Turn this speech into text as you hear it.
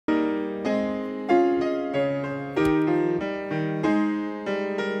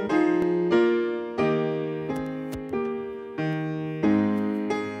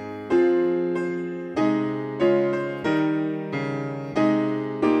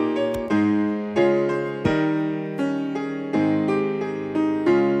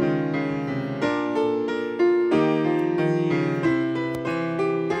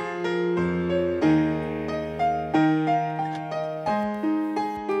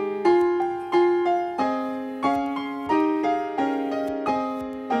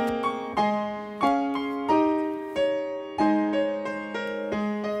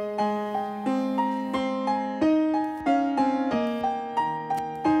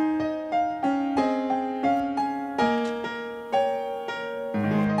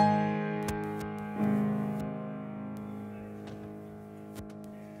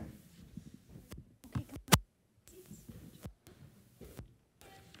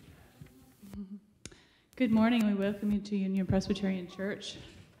Good morning. We welcome you to Union Presbyterian Church.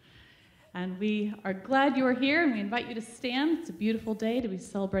 And we are glad you are here, and we invite you to stand. It's a beautiful day to be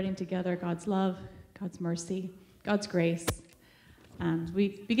celebrating together God's love, God's mercy, God's grace. And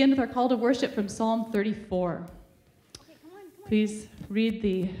we begin with our call to worship from Psalm 34. Please read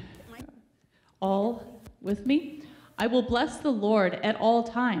the all with me. I will bless the Lord at all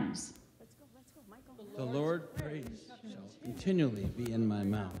times. The Lord's praise shall continually be in my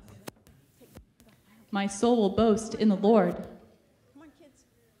mouth. My soul will boast in the Lord.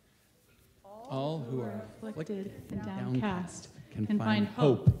 All who are Afflicted and downcast can find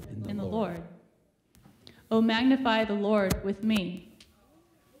hope in the Lord. Oh, magnify the Lord with me.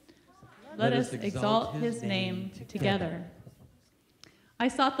 Let us exalt his name together. I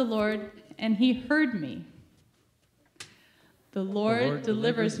sought the Lord, and he heard me. The Lord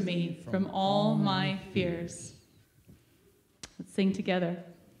delivers me from all my fears. Let's sing together.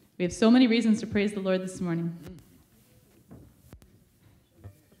 We have so many reasons to praise the Lord this morning.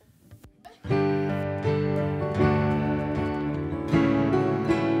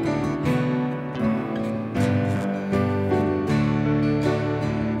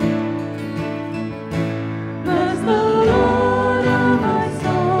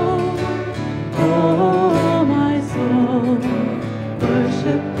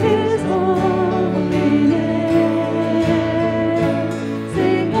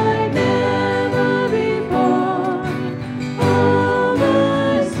 Sing like never before.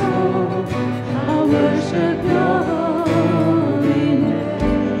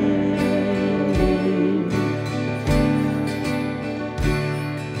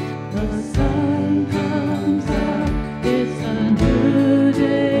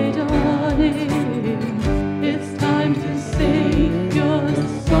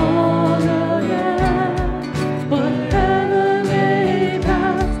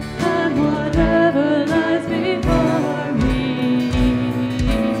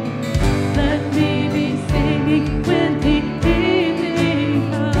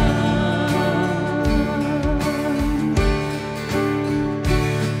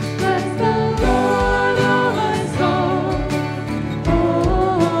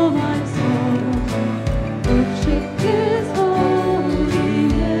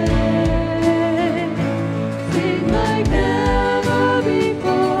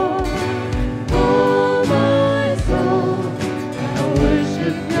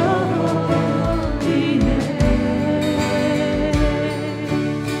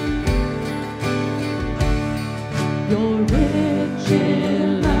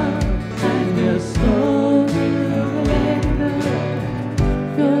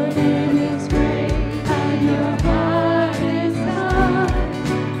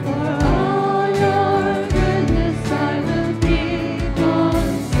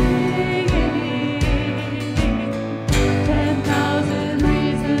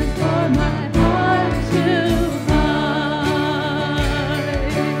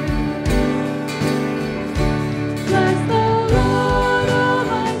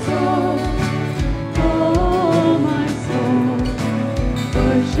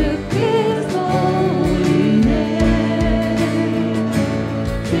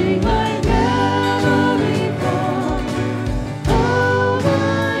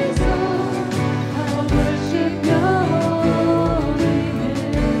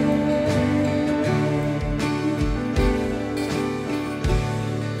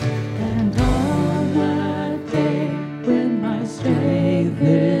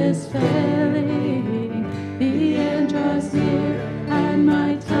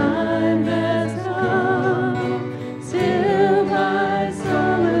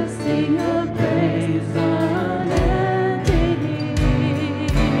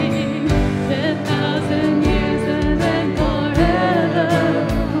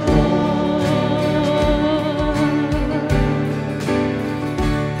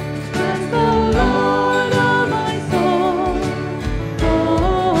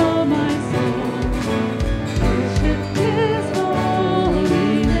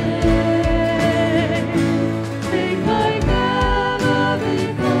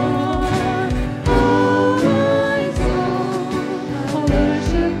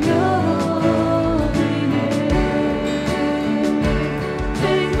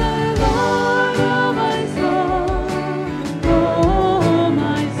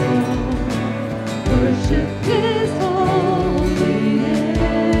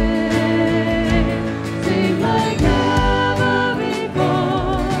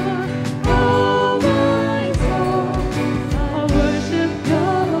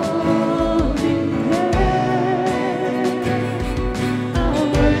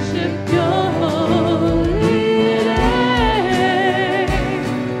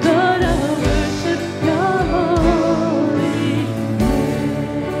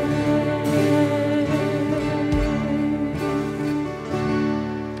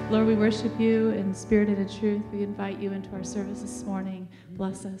 Lord, we worship you in spirit and in truth. We invite you into our service this morning.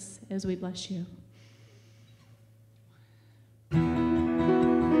 Bless us as we bless you.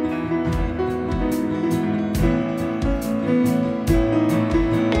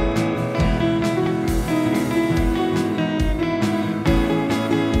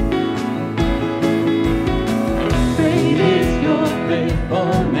 Great is your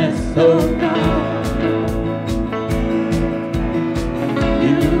faithfulness, O God.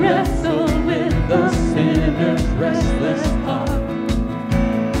 You wrestle with the sinner's restless heart.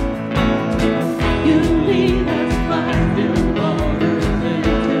 You lead us by still waters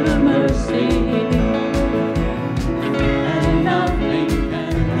into mercy, and nothing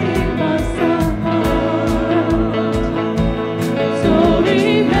can keep us apart. So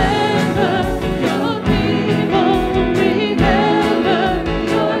remember your people, remember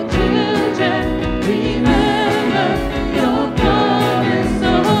your children, remember your promise, oh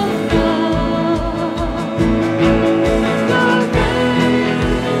God. Your grace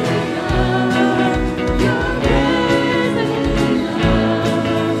is enough, your grace is enough,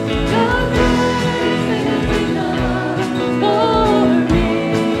 your grace is enough for me.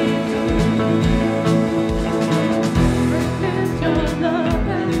 Perfect is your love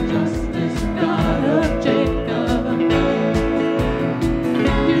and justice, God of Jacob.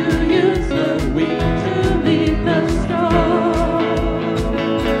 You use the weak to lead the strong.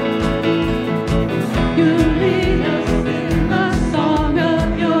 You lead us in the song of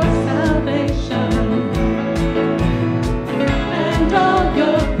your salvation, and all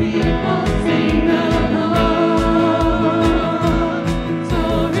your people sing along. So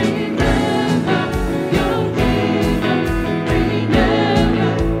remember your people,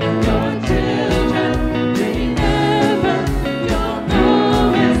 remember your children, remember your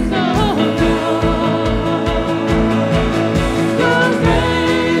promise, oh God. Your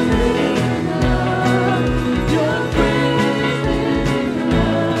grace is enough, your grace is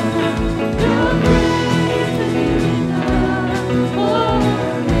enough, your grace is enough for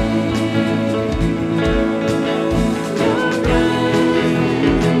me. Your grace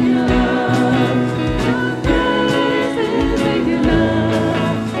is enough, your grace is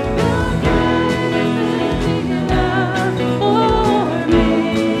enough, your grace is enough for me.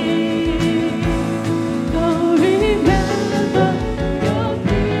 So remember your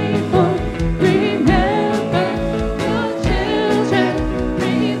people, remember your children,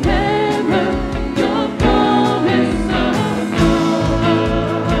 remember your promise, oh God.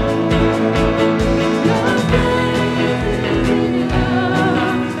 Your grace is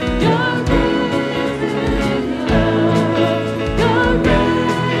enough, your grace is enough, your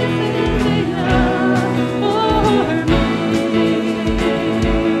grace is enough for me.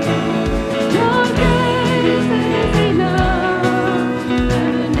 Your grace is enough,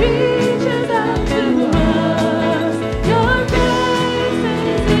 and it reaches out to us. Your grace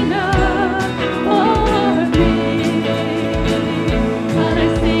is enough for me. But I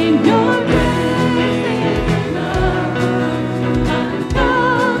sing, your grace is enough. I'm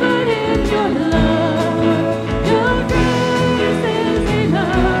covered in your love. Your grace is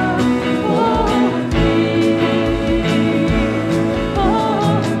enough for me.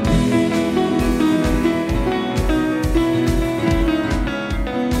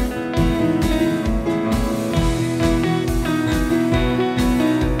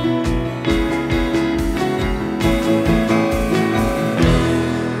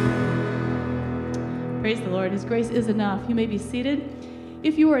 Praise the Lord. His grace is enough. You may be seated.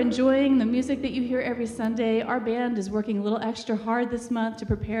 If you are enjoying the music that you hear every Sunday, our band is working a little extra hard this month to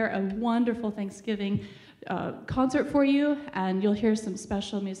prepare a wonderful Thanksgiving concert for you, and you'll hear some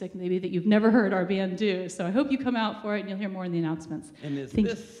special music maybe that you've never heard our band do. So I hope you come out for it, and you'll hear more in the announcements. And it's Thank-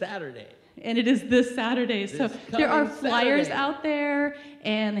 this Saturday. And it is this Saturday. So This there are coming flyers Saturday. out there,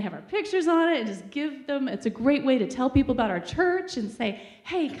 and they have our pictures on it, and just give them. It's a great way to tell people about our church and say,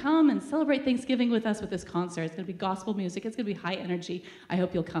 hey, come and celebrate Thanksgiving with us with this concert. It's going to be gospel music. It's going to be high energy. I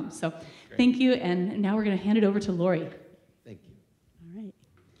hope you'll come. So thank you, and now we're going to hand it over to Lori. Thank you. All right.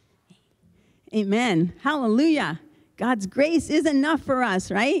 Amen. Hallelujah. God's grace is enough for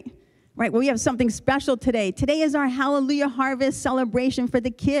us, right? Right, well, we have something special today. Today is our Hallelujah Harvest celebration for the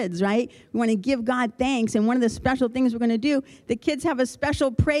kids, right? We want to give God thanks, and one of the special things we're going to do, the kids have a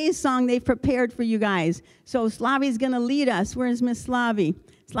special praise song they've prepared for you guys. So Slavi's going to lead us. Where's Miss Slavi?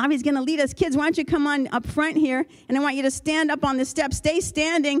 Slavi's going to lead us. Kids, why don't you come on up front here, and I want you to stand up on the steps. Stay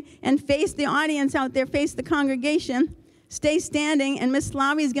standing and face the audience out there, face the congregation. Stay standing, and Miss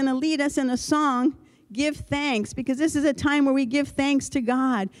Slavi is going to lead us in a song. give thanks, because this is a time where we give thanks to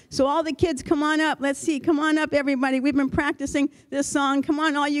God. So all the kids, come on up. Let's see. Come on up, everybody. We've been practicing this song. Come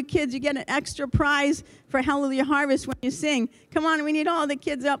on, all you kids. You get an extra prize for Hallelujah Harvest when you sing. Come on, we need all the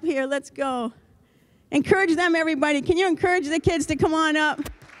kids up here. Let's go. Encourage them, everybody. Can you encourage the kids to come on up?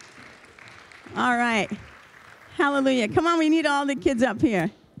 All right. Hallelujah. Come on, we need all the kids up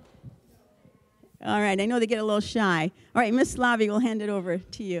here. All right, I know they get a little shy. All right, Miss Slavi, we'll hand it over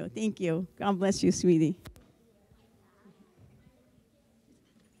to you. Thank you. God bless you, sweetie.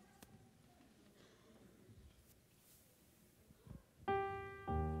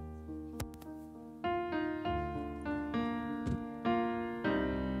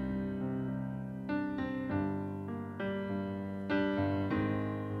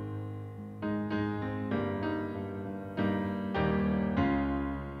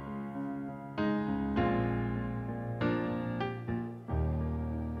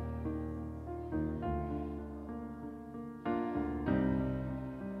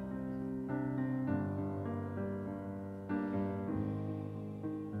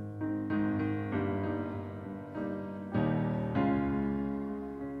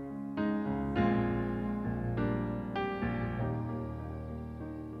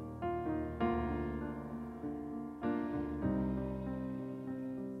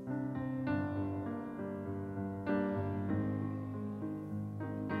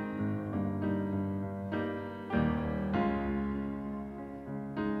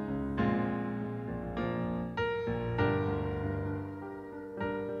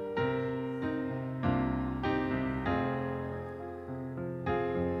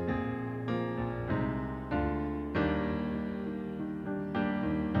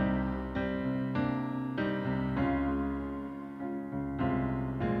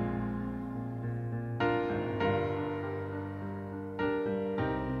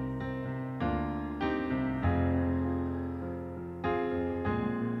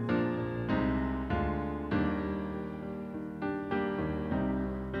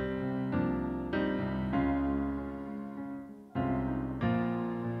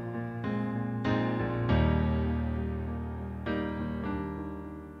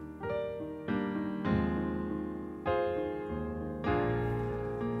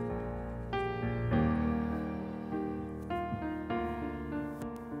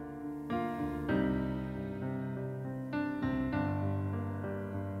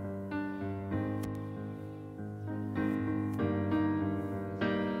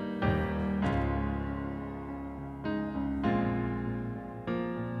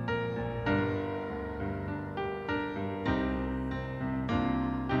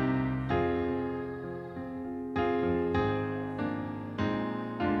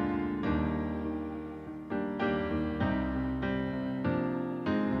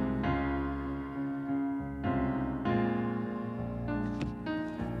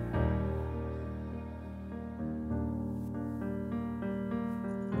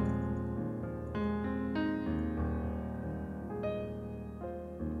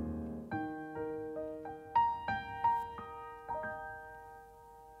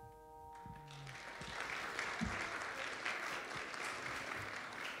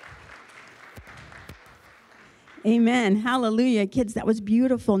 Amen. Hallelujah. Kids, that was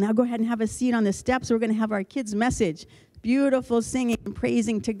beautiful. Now go ahead and have a seat on the steps. We're going to have our kids' message. Beautiful singing and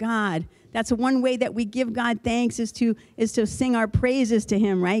praising to God. That's one way that we give God thanks is to sing our praises to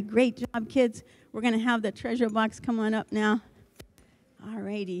him, right? Great job, kids. We're going to have the treasure box come on up now. All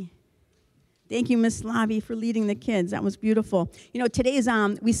righty. Thank you, Miss Slavi, for leading the kids. That was beautiful. You know, today's,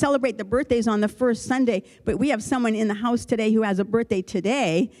 we celebrate the birthdays on the first Sunday, but we have someone in the house today who has a birthday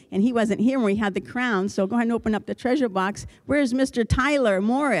today, and he wasn't here when we had the crown, so go ahead and open up the treasure box. Where's Mr. Tyler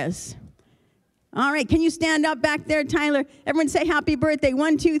Morris? All right, can you stand up back there, Tyler? Everyone say happy birthday.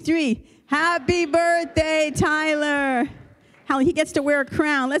 1, 2, 3. Happy birthday, Tyler. He gets to wear a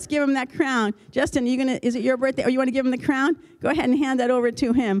crown. Let's give him that crown. Justin, is it your birthday? Or you want to give him the crown? Go ahead and hand that over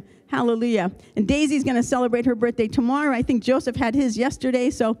to him. Hallelujah. And Daisy's going to celebrate her birthday tomorrow. I think Joseph had his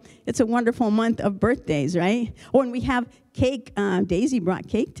yesterday, so it's a wonderful month of birthdays, right? Oh, and we have cake. Daisy brought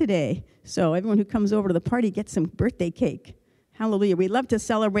cake today. So everyone who comes over to the party gets some birthday cake. Hallelujah. We love to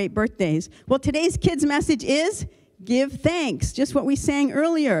celebrate birthdays. Well, today's kids' message is give thanks, just what we sang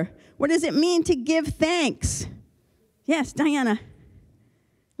earlier. What does it mean to give thanks? Yes, Diana.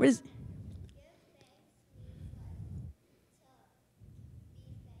 What is?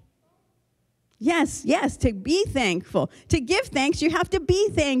 Yes, to be thankful. To give thanks, you have to be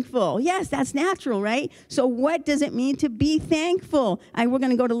thankful. Yes, that's natural, right? So what does it mean to be thankful? We're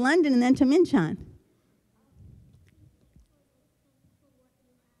going to go to London and then to Minchon.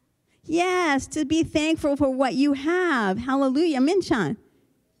 Yes, to be thankful for what you have. Hallelujah. Minchan.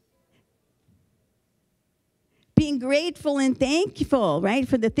 Being grateful and thankful, right,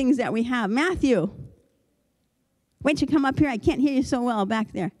 for the things that we have. Matthew. Why don't you come up here? I can't hear you so well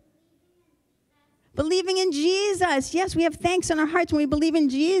back there. Believing in Jesus. Yes, we have thanks in our hearts when we believe in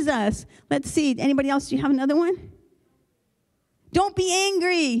Jesus. Let's see. Anybody else? Do you have another one? Don't be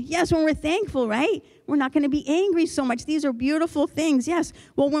angry. Yes, when we're thankful, right? We're not going to be angry so much. These are beautiful things. Yes.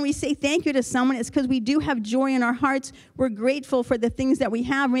 Well, when we say thank you to someone, it's because we do have joy in our hearts. We're grateful for the things that we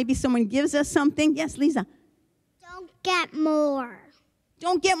have. Maybe someone gives us something. Yes, Lisa. Don't get more.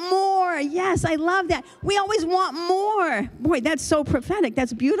 Don't get more. Yes, I love that. We always want more. Boy, that's so prophetic.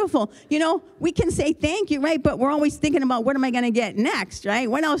 That's beautiful. You know, we can say thank you, right? But we're always thinking about what am I going to get next, right?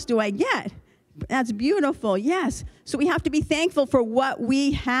 What else do I get? That's beautiful. Yes. So we have to be thankful for what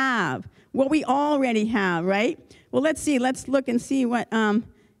we have, what we already have, right? Well, let's see. Let's look and see what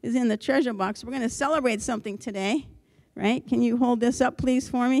is in the treasure box. We're going to celebrate something today, right? Can you hold this up, please,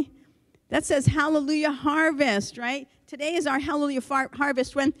 for me? That says Hallelujah Harvest, right? Today is our Hallelujah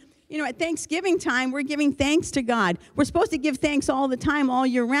Harvest when, you know, at Thanksgiving time, we're giving thanks to God. We're supposed to give thanks all the time, all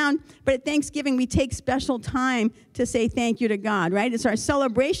year round, but at Thanksgiving, we take special time to say thank you to God, right? It's our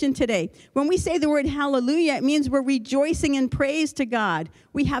celebration today. When we say the word hallelujah, it means we're rejoicing in praise to God.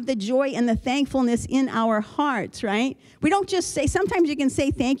 We have the joy and the thankfulness in our hearts, right? We don't just say, sometimes you can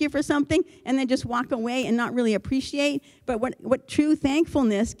say thank you for something and then just walk away and not really appreciate. But what true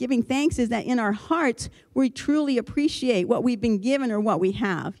thankfulness, giving thanks, is that in our hearts, we truly appreciate what we've been given or what we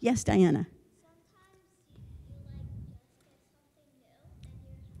have. Yes, Diana.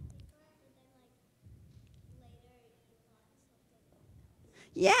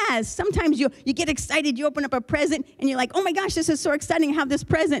 Yes, sometimes you get excited, you open up a present, and you're like, oh my gosh, this is so exciting, I have this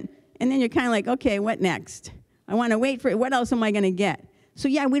present. And then you're kind of like, okay, what next? I want to wait for it. What else am I going to get? So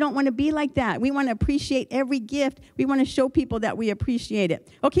yeah, we don't want to be like that. We want to appreciate every gift. We want to show people that we appreciate it.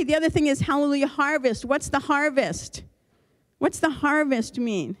 Okay, the other thing is Hallelujah Harvest. What's the harvest? What's the harvest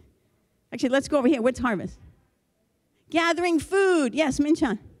mean? Actually, let's go over here. What's harvest? Gathering food. Yes,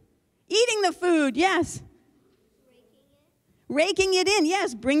 Minchan. Eating the food. Yes. Raking it in,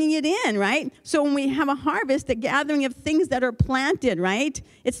 yes, bringing it in, right? So when we have a harvest, the gathering of things that are planted, right?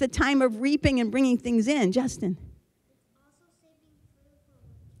 It's the time of reaping and bringing things in. Justin.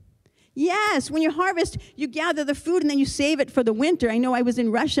 Yes, when you harvest, you gather the food and then you save it for the winter. I know I was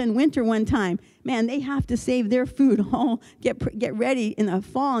in Russia in winter one time. Man, they have to save their food all, get ready in the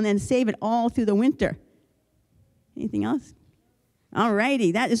fall and then save it all through the winter. Anything else? All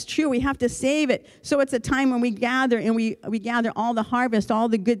righty, that is true. We have to save it. So it's a time when we gather and we gather all the harvest, all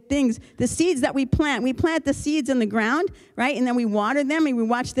the good things, the seeds that we plant. We plant the seeds in the ground, right? And then we water them and we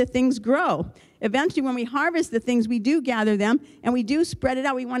watch the things grow. Eventually, when we harvest the things, we do gather them and we do spread it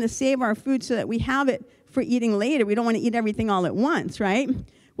out. We want to save our food so that we have it for eating later. We don't want to eat everything all at once, right?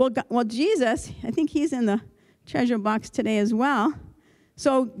 Well, Jesus, I think he's in the treasure box today as well.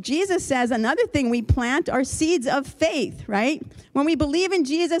 So Jesus says another thing we plant are seeds of faith, right? When we believe in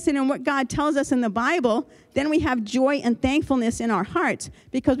Jesus and in what God tells us in the Bible, then we have joy and thankfulness in our hearts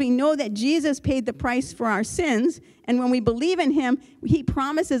because we know that Jesus paid the price for our sins. And when we believe in him, he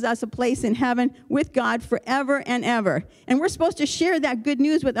promises us a place in heaven with God forever and ever. And we're supposed to share that good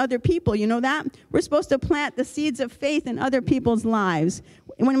news with other people. You know that? We're supposed to plant the seeds of faith in other people's lives.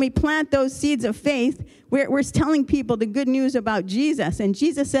 When we plant those seeds of faith, we're telling people the good news about Jesus. And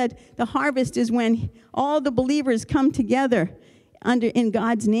Jesus said the harvest is when all the believers come together in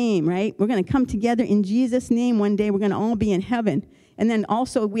God's name, right? We're going to come together in Jesus' name one day. We're going to all be in heaven. And then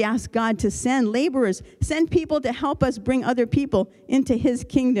also we ask God to send laborers, send people to help us bring other people into his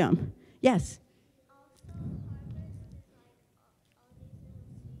kingdom. Yes?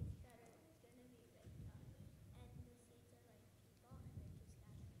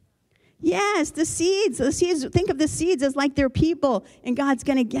 Yes, the seeds. Think of the seeds as like they're people, and God's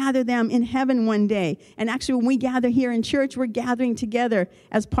going to gather them in heaven one day. And actually, when we gather here in church, we're gathering together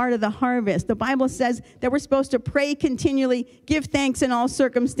as part of the harvest. The Bible says that we're supposed to pray continually, give thanks in all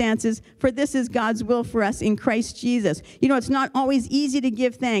circumstances, for this is God's will for us in Christ Jesus. You know, it's not always easy to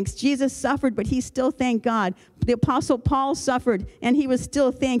give thanks. Jesus suffered, but he still thanked God. The Apostle Paul suffered, and he was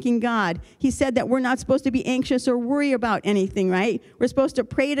still thanking God. He said that we're not supposed to be anxious or worry about anything, right? We're supposed to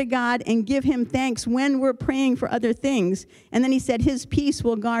pray to God and give him thanks when we're praying for other things. And then he said his peace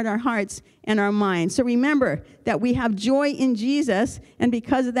will guard our hearts and our minds. So remember that we have joy in Jesus, and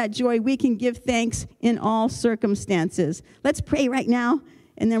because of that joy, we can give thanks in all circumstances. Let's pray right now,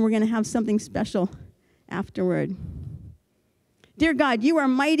 and then we're going to have something special afterward. Dear God, you are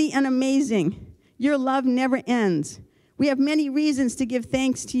mighty and amazing. Your love never ends. We have many reasons to give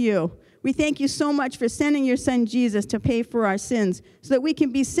thanks to you. We thank you so much for sending your son Jesus to pay for our sins so that we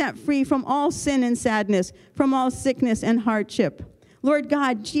can be set free from all sin and sadness, from all sickness and hardship. Lord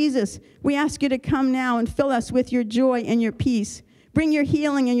God, Jesus, we ask you to come now and fill us with your joy and your peace. Bring your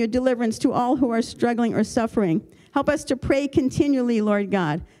healing and your deliverance to all who are struggling or suffering. Help us to pray continually, Lord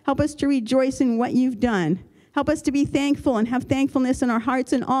God. Help us to rejoice in what you've done. Help us to be thankful and have thankfulness in our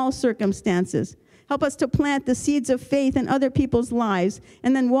hearts in all circumstances. Help us to plant the seeds of faith in other people's lives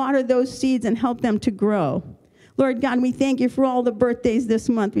and then water those seeds and help them to grow. Lord God, we thank you for all the birthdays this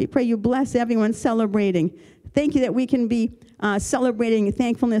month. We pray you bless everyone celebrating. Thank you that we can be celebrating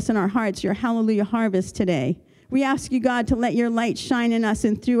thankfulness in our hearts, your hallelujah harvest today. We ask you, God, to let your light shine in us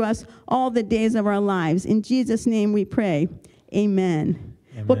and through us all the days of our lives. In Jesus' name we pray. Amen.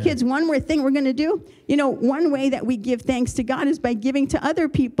 Amen. Well, kids, one more thing we're going to do. You know, one way that we give thanks to God is by giving to other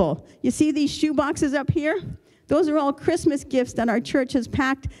people. You see these shoe boxes up here? Those are all Christmas gifts that our church has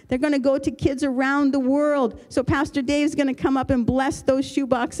packed. They're going to go to kids around the world. So Pastor Dave's going to come up and bless those shoe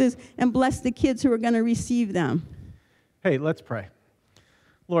boxes and bless the kids who are going to receive them. Hey, let's pray.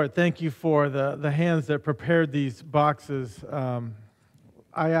 Lord, thank you for the hands that prepared these boxes.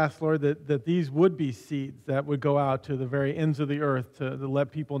 I ask, Lord, that these would be seeds that would go out to the very ends of the earth to let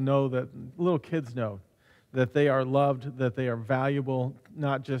people know, that little kids know that they are loved, that they are valuable,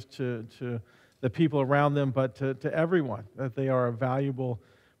 not just to the people around them, but to everyone, that they are a valuable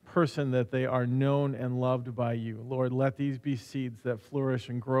person, that they are known and loved by you. Lord, let these be seeds that flourish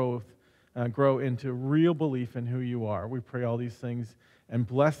and grow into real belief in who you are. We pray all these things and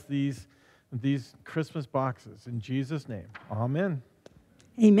bless these Christmas boxes. In Jesus' name, amen.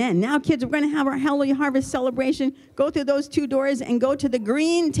 Amen. Now, kids, we're going to have our Hallelujah Harvest celebration. Go through those two doors and go to the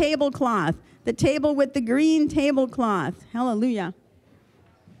green tablecloth, the table with the green tablecloth. Hallelujah. The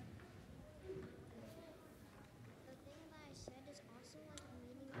thing that I said is also like a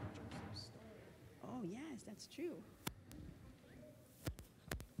meaning of Joseph's story. Oh, yes, that's true.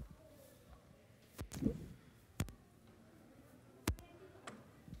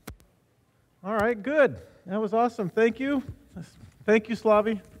 All right, good. That was awesome. Thank you. Thank you,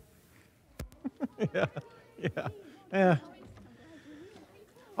 Slavi. Yeah.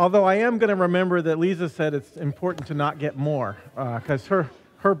 Although I am going to remember that Lisa said it's important to not get more, because her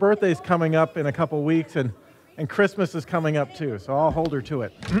birthday's coming up in a couple weeks, and Christmas is coming up too, so I'll hold her to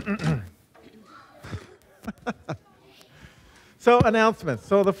it. So, announcements.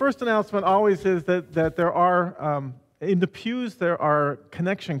 So the first announcement always is that there are, in the pews, there are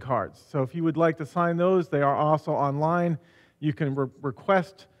connection cards. So if you would like to sign those, they are also online. You can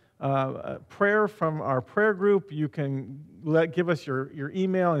request prayer from our prayer group. You can give us your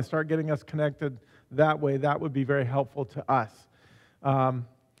email and start getting us connected that way. That would be very helpful to us. Could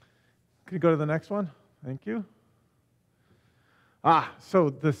you go to the next one? Thank you. So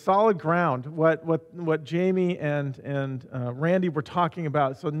the solid ground, what Jamie and Randy were talking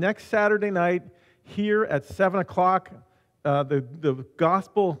about. So next Saturday night here at 7 o'clock, the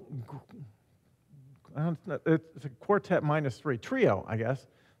gospel, it's a quartet -3, trio, I guess.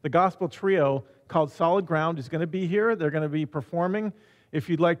 The gospel trio called Solid Ground is going to be here. They're going to be performing. If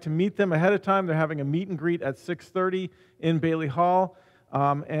you'd like to meet them ahead of time, they're having a meet and greet at 6:30 in Bailey Hall.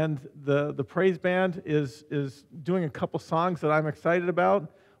 And the praise band is doing a couple songs that I'm excited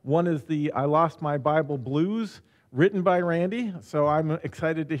about. One is the I Lost My Bible Blues, written by Randy, so I'm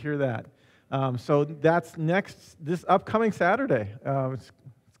excited to hear that. So that's this upcoming Saturday. It's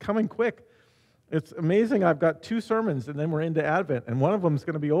coming quick. It's amazing. I've got 2 sermons, and then we're into Advent, and one of them is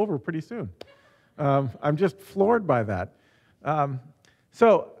going to be over pretty soon. I'm just floored by that.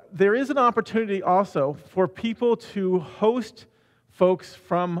 So there is an opportunity also for people to host folks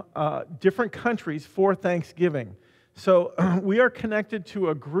from different countries for Thanksgiving. So we are connected to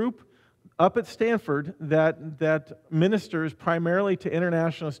a group up at Stanford that ministers primarily to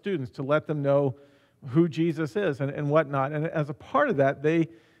international students to let them know who Jesus is and whatnot. And as a part of that, they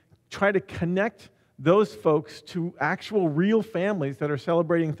try to connect those folks to actual real families that are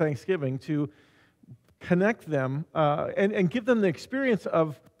celebrating Thanksgiving, to connect them and give them the experience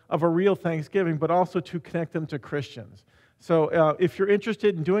of a real Thanksgiving, but also to connect them to Christians. So if you're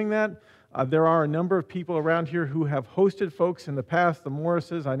interested in doing that, there are a number of people around here who have hosted folks in the past, the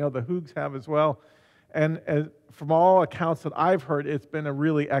Morrises, I know the Hoogs have as well, and from all accounts that I've heard, it's been a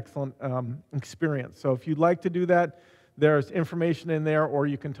really excellent experience. So if you'd like to do that, there's information in there, or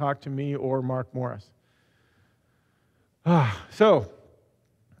you can talk to me or Mark Morris. So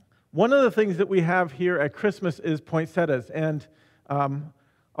one of the things that we have here at Christmas is poinsettias, and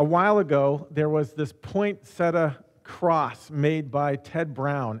a while ago there was this poinsettia cross made by Ted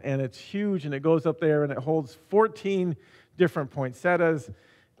Brown, and it's huge, and it goes up there, and it holds 14 different poinsettias,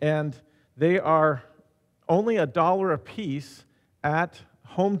 and they are only $1 a piece at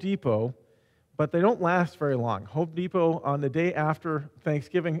Home Depot, but they don't last very long. Home Depot on the day after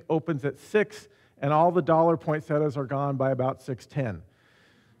Thanksgiving opens at 6, and all the dollar poinsettias are gone by about 6:10.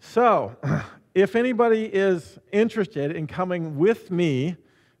 So, if anybody is interested in coming with me,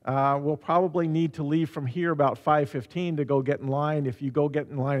 we'll probably need to leave from here about 5:15 to go get in line. If you go get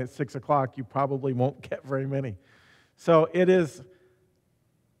in line at 6 o'clock, you probably won't get very many. So it is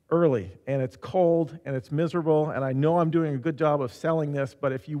early, and it's cold, and it's miserable, and I know I'm doing a good job of selling this,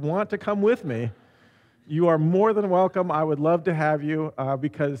 but if you want to come with me, you are more than welcome. I would love to have you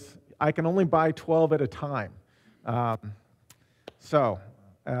because I can only buy 12 at a time.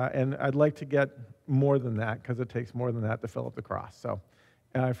 And I'd like to get more than that because it takes more than that to fill up the cross. So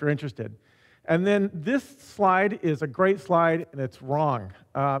if you're interested. And then this slide is a great slide, and it's wrong.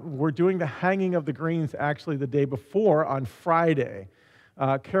 We're doing the hanging of the greens actually the day before on Friday.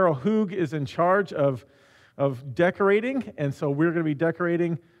 Carol Hoog is in charge of decorating, and so we're going to be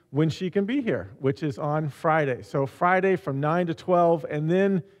decorating when she can be here, which is on Friday. So Friday from 9 to 12, and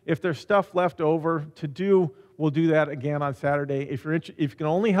then if there's stuff left over to do, we'll do that again on Saturday. If you can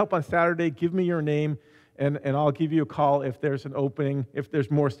only help on Saturday, give me your name, and I'll give you a call if there's an opening, if there's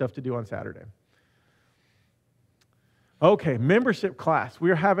more stuff to do on Saturday. Okay, membership class.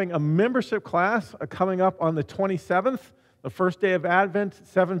 We're having a membership class coming up on the 27th, the first day of Advent,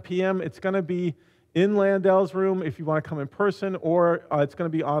 7 p.m. It's going to be in Landell's room if you want to come in person, or it's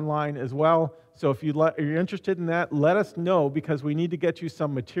going to be online as well. So if you're interested in that, let us know because we need to get you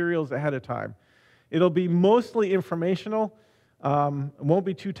some materials ahead of time. It'll be mostly informational. It won't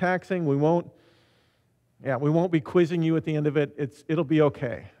be too taxing. We won't be quizzing you at the end of it. It'll be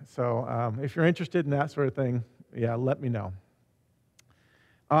okay. So if you're interested in that sort of thing, let me know.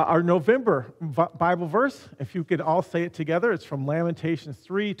 Our November Bible verse, if you could all say it together, it's from Lamentations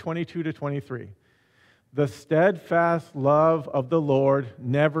 3:22-23. The steadfast love of the Lord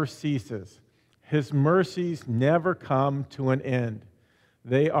never ceases. His mercies never come to an end.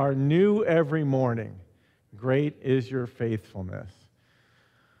 They are new every morning. Great is your faithfulness.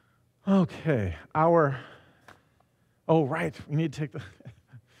 Okay, we need to take the...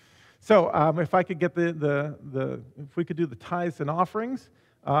 So if I could get if we could do the tithes and offerings,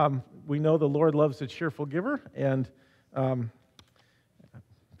 we know the Lord loves a cheerful giver, and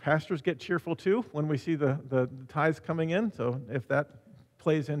pastors get cheerful too when we see the tithes coming in. So if that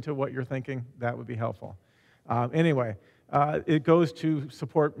plays into what you're thinking, that would be helpful. Anyway, it goes to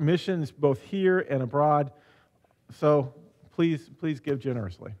support missions both here and abroad. So please give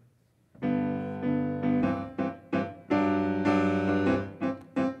generously.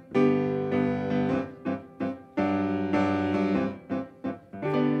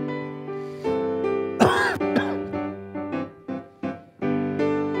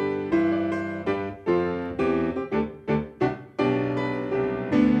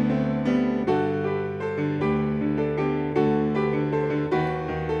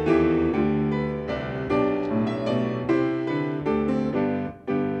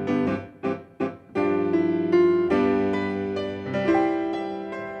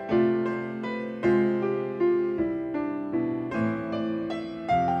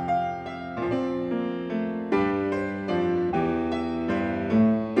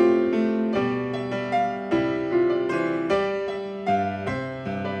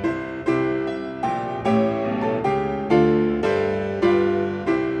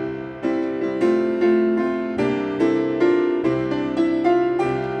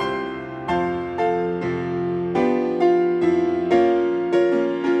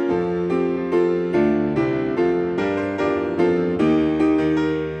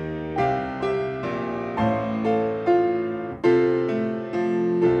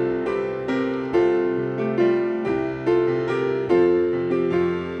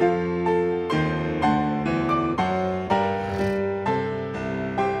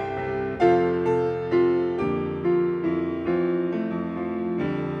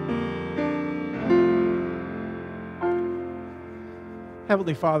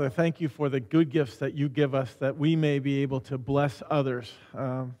 Heavenly Father, thank you for the good gifts that you give us that we may be able to bless others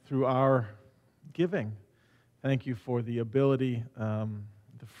through our giving. Thank you for the ability,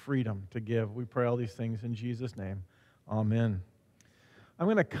 the freedom to give. We pray all these things in Jesus' name. Amen. I'm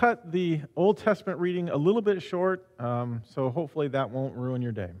going to cut the Old Testament reading a little bit short, so hopefully that won't ruin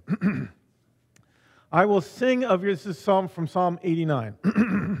your day. I will sing of your, this is from Psalm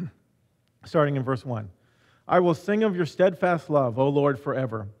 89, starting in verse 1. I will sing of your steadfast love, O Lord,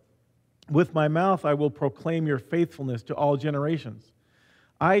 forever. With my mouth I will proclaim your faithfulness to all generations.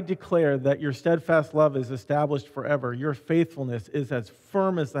 I declare that your steadfast love is established forever. Your faithfulness is as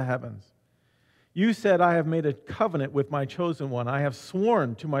firm as the heavens. You said, I have made a covenant with my chosen one. I have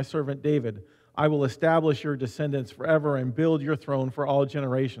sworn to my servant David, I will establish your descendants forever and build your throne for all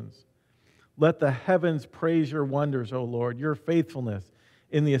generations. Let the heavens praise your wonders, O Lord, your faithfulness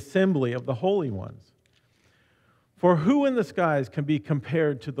in the assembly of the holy ones. For who in the skies can be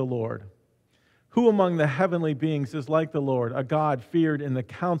compared to the Lord? Who among the heavenly beings is like the Lord, a God feared in the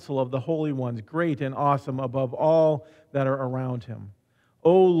council of the holy ones, great and awesome above all that are around him?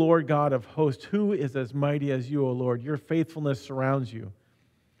 O Lord God of hosts, who is as mighty as you, O Lord? Your faithfulness surrounds you.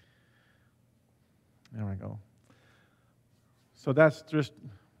 There we go. So that's just,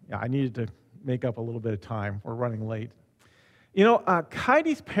 I needed to make up a little bit of time. We're running late. You know,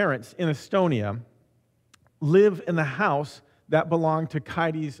 Kaidi's parents in Estonia live in the house that belonged to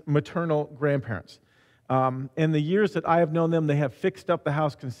Kaidi's maternal grandparents. In the years that I have known them, they have fixed up the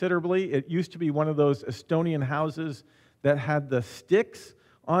house considerably. It used to be one of those Estonian houses that had the sticks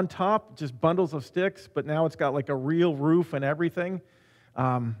on top, just bundles of sticks, but now it's got like a real roof and everything.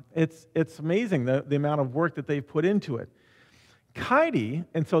 It's amazing the amount of work that they've put into it. Kaidi,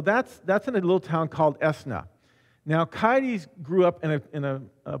 and so that's in a little town called Esna. Now, Kaidi grew up in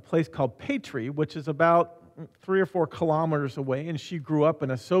a place called Petri, which is about 3 or 4 kilometers away, and she grew up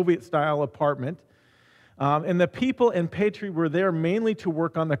in a Soviet-style apartment. And the people in Petri were there mainly to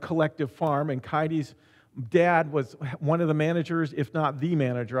work on the collective farm, and Kaidi's dad was one of the managers, if not the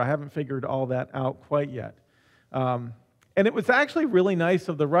manager. I haven't figured all that out quite yet. And it was actually really nice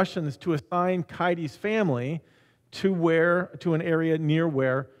of the Russians to assign Kaidi's family to an area near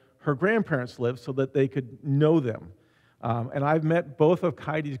where her grandparents lived so that they could know them. And I've met both of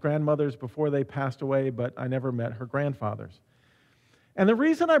Kaidi's grandmothers before they passed away, but I never met her grandfathers. And the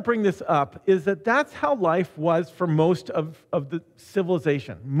reason I bring this up is that that's how life was for most of the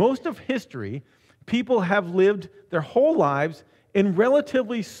civilization. Most of history, people have lived their whole lives in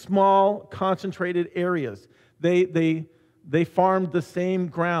relatively small, concentrated areas. They farmed the same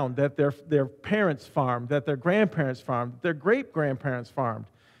ground that their parents farmed, that their grandparents farmed, their great-grandparents farmed.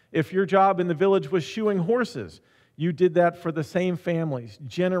 If your job in the village was shoeing horses, you did that for the same families,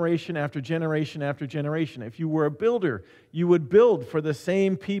 generation after generation after generation. If you were a builder, you would build for the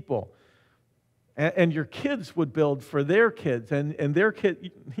same people. And your kids would build for their kids, and their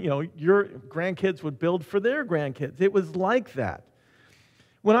kid, your grandkids would build for their grandkids. It was like that.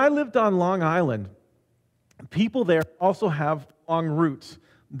 When I lived on Long Island, people there also have long roots,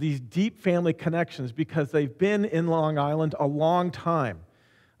 these deep family connections, because they've been in Long Island a long time.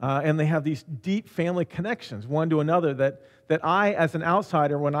 And they have these deep family connections, one to another, that I, as an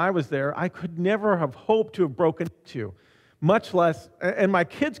outsider, when I was there, I could never have hoped to have broken into, much less, and my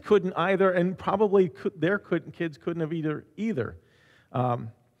kids couldn't either, and probably their kids couldn't have either.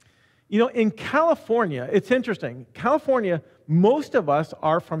 In California, it's interesting. California, most of us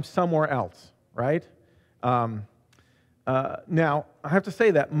are from somewhere else, right? Now, I have to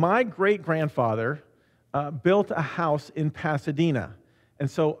say that my great-grandfather built a house in Pasadena. And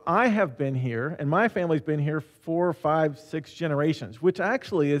so I have been here, and my family's been here 4, 5, 6 generations, which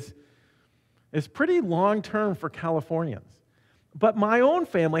actually is pretty long-term for Californians. But my own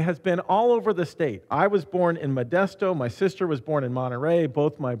family has been all over the state. I was born in Modesto. My sister was born in Monterey.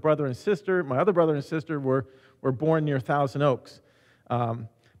 Both my other brother and sister were born near Thousand Oaks.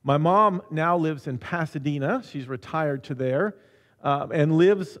 My mom now lives in Pasadena. She's retired to there and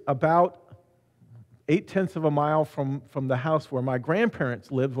lives about 0.8 of a mile from the house where my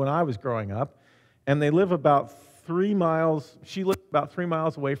grandparents lived when I was growing up. And they live about 3 miles, she lives about 3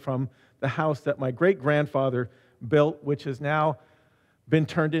 miles away from the house that my great-grandfather built, which has now been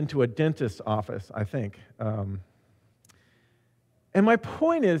turned into a dentist's office, I think. And my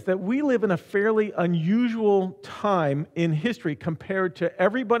point is that we live in a fairly unusual time in history compared to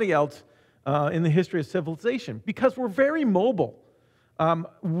everybody else in the history of civilization, because we're very mobile.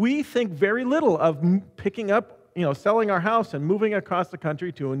 We think very little of picking up, selling our house and moving across the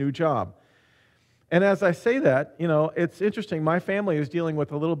country to a new job. And as I say that, it's interesting. My family is dealing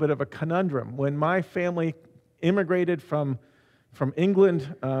with a little bit of a conundrum. When my family immigrated from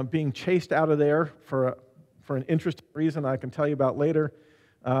England, being chased out of there for an interesting reason I can tell you about later,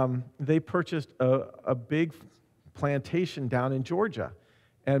 they purchased a big plantation down in Georgia.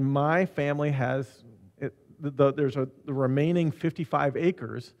 And my family has... the remaining 55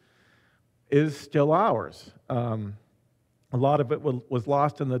 acres is still ours. A lot of it was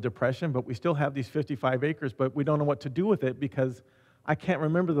lost in the Depression, but we still have these 55 acres, but we don't know what to do with it because I can't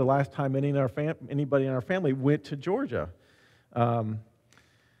remember the last time anybody in our family went to Georgia.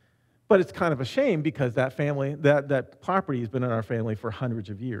 But But it's kind of a shame because that family, that property has been in our family for hundreds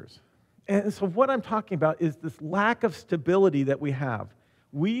of years. And so what I'm talking about is this lack of stability that we have.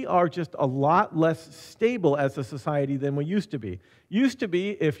 We are just a lot less stable as a society than we used to be. Used to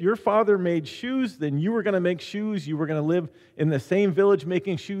be, if your father made shoes, then you were going to make shoes. You were going to live in the same village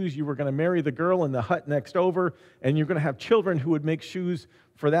making shoes. You were going to marry the girl in the hut next over, and you're going to have children who would make shoes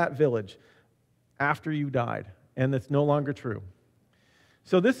for that village after you died. And that's no longer true.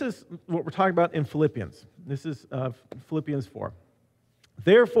 So this is what we're talking about in Philippians. This is Philippians 4.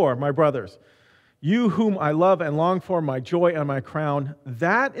 Therefore, my brothers, you whom I love and long for, my joy and my crown,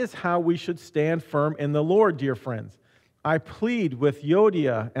 that is how we should stand firm in the Lord, dear friends. I plead with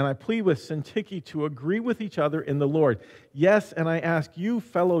Euodia and I plead with Syntyche to agree with each other in the Lord. Yes, and I ask you,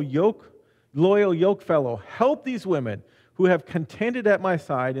 loyal yoke fellow, help these women who have contended at my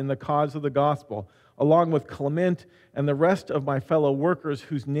side in the cause of the gospel, along with Clement and the rest of my fellow workers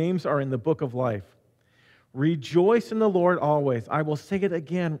whose names are in the book of life. Rejoice in the Lord always. I will say it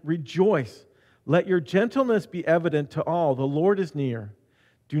again, rejoice. Let your gentleness be evident to all. The Lord is near.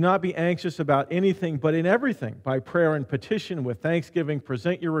 Do not be anxious about anything, but in everything, by prayer and petition with thanksgiving,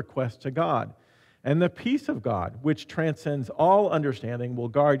 present your requests to God. And the peace of God, which transcends all understanding, will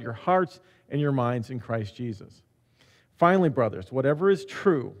guard your hearts and your minds in Christ Jesus. Finally, brothers, whatever is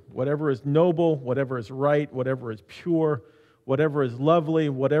true, whatever is noble, whatever is right, whatever is pure, whatever is lovely,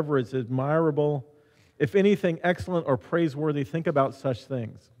 whatever is admirable, if anything excellent or praiseworthy, think about such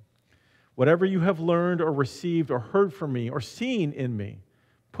things. Whatever you have learned or received or heard from me or seen in me,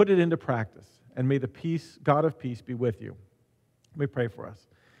 put it into practice, and may the peace, God of peace, be with you. Let me pray for us.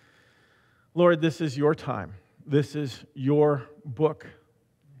 Lord, this is your time. This is your book,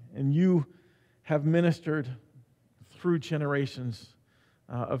 and you have ministered through generations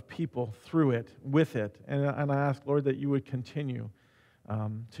of people through it, with it. And I ask, Lord, that you would continue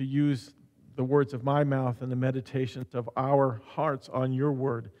to use the words of my mouth and the meditations of our hearts on your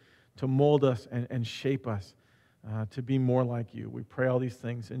word to mold us and shape us to be more like you. We pray all these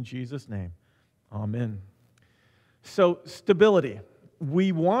things in Jesus' name. Amen. So, stability.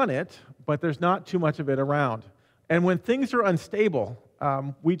 We want it, but there's not too much of it around. And when things are unstable,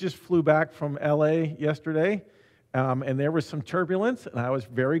 we just flew back from LA yesterday, and there was some turbulence, and I was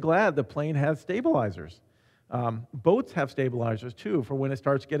very glad the plane has stabilizers. Boats have stabilizers, too, for when it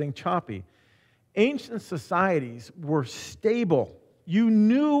starts getting choppy. Ancient societies were stable. You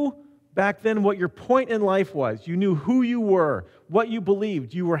knew back then what your point in life was. You knew who you were, what you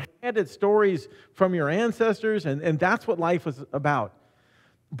believed. You were handed stories from your ancestors, and that's what life was about.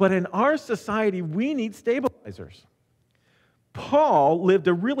 But in our society, we need stabilizers. Paul lived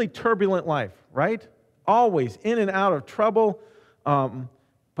a really turbulent life, right? Always in and out of trouble,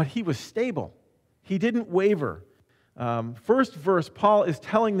 but he was stable. He didn't waver. First verse, Paul is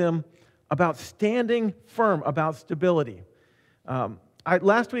telling them about standing firm, about stability.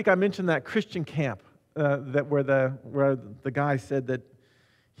 Last week I mentioned that Christian camp where the guy said that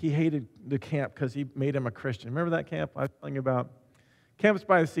he hated the camp because he made him a Christian. Remember that camp I was telling you about? Campus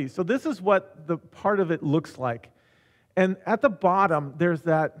by the Sea. So this is what the part of it looks like. And at the bottom, there's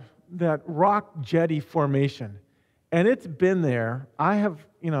that rock jetty formation. And it's been there. I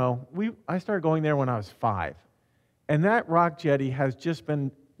started going there when I was 5. And that rock jetty has just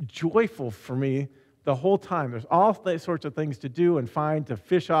been joyful for me the whole time. There's all sorts of things to do and find to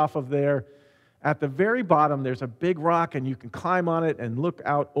fish off of there. At the very bottom, there's a big rock, and you can climb on it and look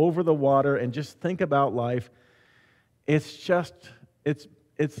out over the water and just think about life. It's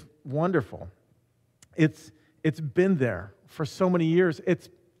wonderful. It's been there for so many years.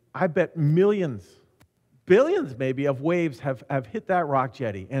 I bet millions, billions maybe, of waves have hit that rock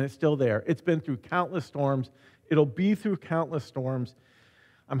jetty, and it's still there. It's been through countless storms. It'll be through countless storms.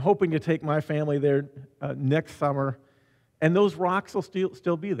 I'm hoping to take my family there next summer, and those rocks will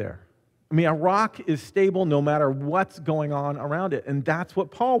still be there. I mean, a rock is stable no matter what's going on around it, and that's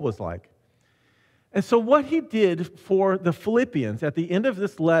what Paul was like. And so what he did for the Philippians at the end of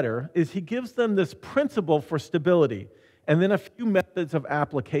this letter is he gives them this principle for stability and then a few methods of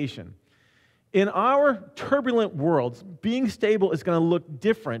application. In our turbulent worlds, being stable is going to look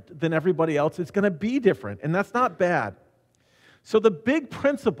different than everybody else. It's going to be different, and that's not bad. So the big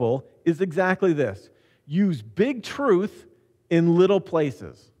principle is exactly this. Use big truth in little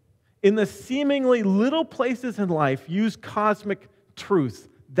places. In the seemingly little places in life, use cosmic truths.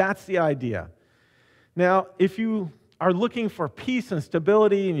 That's the idea. Now, if you are looking for peace and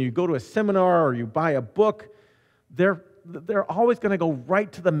stability and you go to a seminar or you buy a book, they're always going to go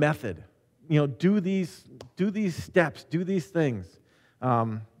right to the method. Do these steps, do these things.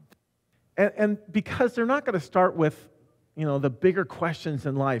 And because they're not going to start with the bigger questions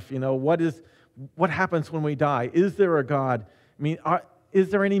in life. What happens when we die? Is there a God? I mean, is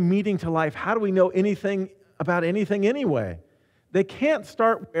there any meaning to life? How do we know anything about anything anyway? They can't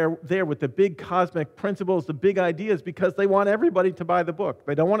start there with the big cosmic principles, the big ideas, because they want everybody to buy the book.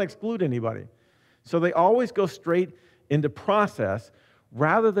 They don't want to exclude anybody. So they always go straight into process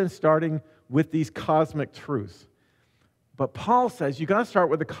rather than starting with these cosmic truths. But Paul says you got to start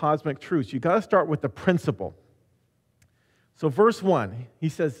with the cosmic truths. You got to start with the principle. So verse 1, he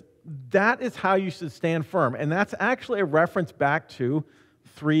says, that is how you should stand firm. And that's actually a reference back to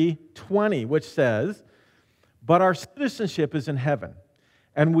 3:20, which says, but our citizenship is in heaven,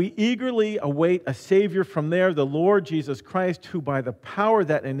 and we eagerly await a Savior from there, the Lord Jesus Christ, who by the power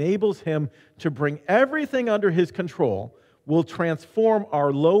that enables him to bring everything under his control will transform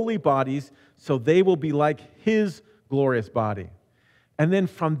our lowly bodies so they will be like his glorious body. And then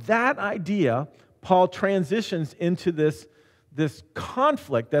from that idea, Paul transitions into this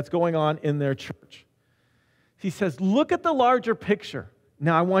conflict that's going on in their church. He says, look at the larger picture.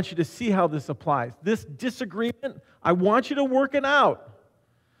 Now, I want you to see how this applies. This disagreement, I want you to work it out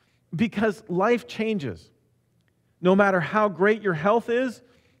because life changes. No matter how great your health is,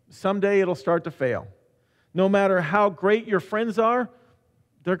 someday it'll start to fail. No matter how great your friends are,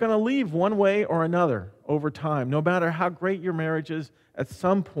 they're going to leave one way or another over time. No matter how great your marriage is, at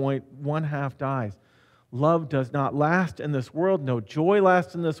some point, one half dies. Love does not last in this world. No joy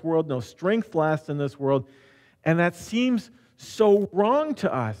lasts in this world. No strength lasts in this world. And that seems so wrong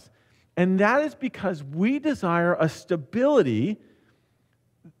to us. And that is because we desire a stability,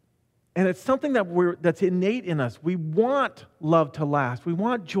 and it's something that's innate in us. We want love to last. We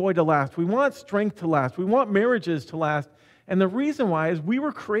want joy to last. We want strength to last. We want marriages to last. And the reason why is we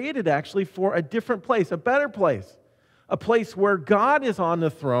were created actually for a different place, a better place, a place where God is on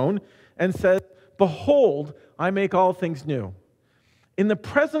the throne and says, behold, I make all things new. In the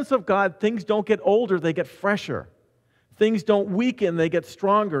presence of God, things don't get older, they get fresher. Things don't weaken, they get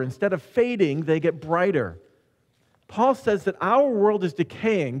stronger. Instead of fading, they get brighter. Paul says that our world is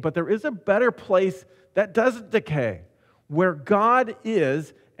decaying, but there is a better place that doesn't decay, where God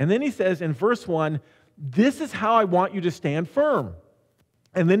is. And then he says in verse 1, this is how I want you to stand firm.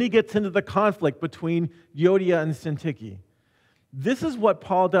 And then he gets into the conflict between Euodia and Syntyche. This is what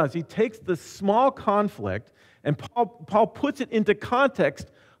Paul does. He takes the small conflict and Paul puts it into context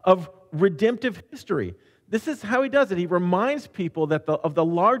of redemptive history. This is how he does it. He reminds people that of the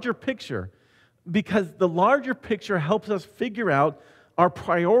larger picture, because the larger picture helps us figure out our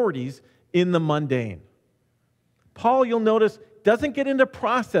priorities in the mundane. Paul, you'll notice, doesn't get into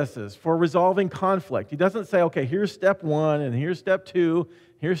processes for resolving conflict. He doesn't say, okay, here's step 1, and here's step 2,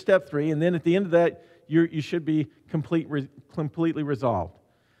 here's step 3, and then at the end of that, you should be completely resolved.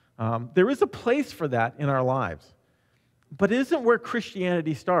 There is a place for that in our lives, but it isn't where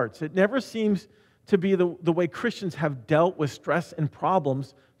Christianity starts. It never seems to be the way Christians have dealt with stress and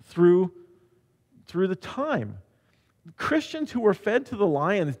problems through the time. Christians who were fed to the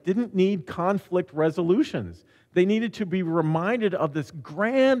lions didn't need conflict resolutions. They needed to be reminded of this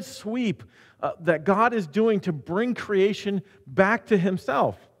grand sweep that God is doing to bring creation back to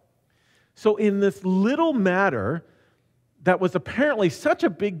himself. So in this little matter that was apparently such a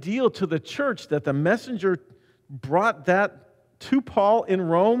big deal to the church that the messenger brought that to Paul in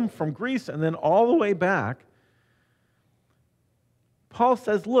Rome from Greece and then all the way back, Paul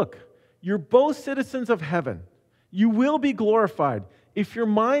says, look, you're both citizens of heaven. You will be glorified. If your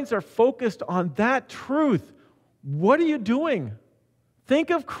minds are focused on that truth, what are you doing? Think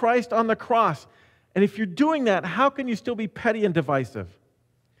of Christ on the cross. And if you're doing that, how can you still be petty and divisive?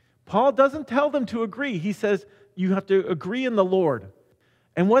 Paul doesn't tell them to agree. He says you have to agree in the Lord.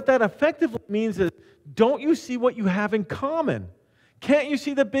 And what that effectively means is, don't you see what you have in common? Can't you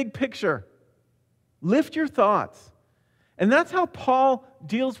see the big picture? Lift your thoughts. And that's how Paul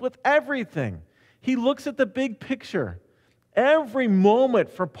deals with everything. He looks at the big picture. Every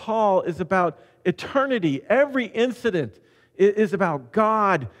moment for Paul is about eternity. Every incident is about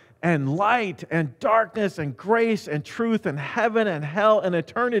God and light and darkness and grace and truth and heaven and hell and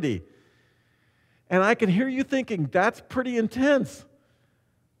eternity. And I can hear you thinking, that's pretty intense.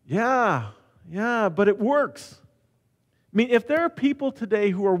 Yeah, but it works. I mean, if there are people today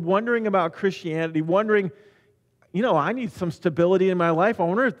who are wondering about Christianity, wondering, I need some stability in my life, I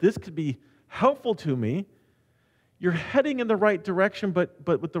wonder if this could be helpful to me, you're heading in the right direction, but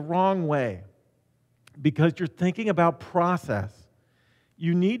with the wrong way, because you're thinking about process.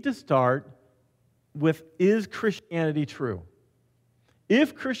 You need to start with, is Christianity true?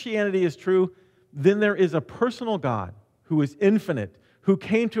 If Christianity is true, then there is a personal God who is infinite, who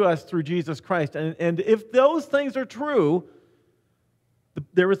came to us through Jesus Christ. And if those things are true,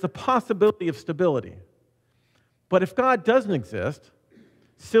 there is the possibility of stability. But if God doesn't exist,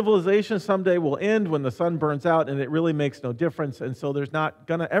 civilization someday will end when the sun burns out, and it really makes no difference, and so there's not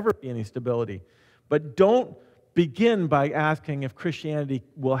going to ever be any stability. But don't begin by asking if Christianity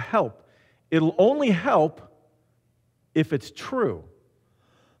will help. It'll only help if it's true.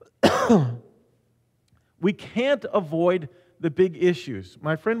 We can't avoid the big issues.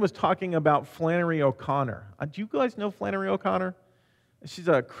 My friend was talking about Flannery O'Connor. Do you guys know Flannery O'Connor? She's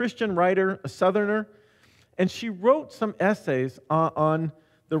a Christian writer, a Southerner, and she wrote some essays on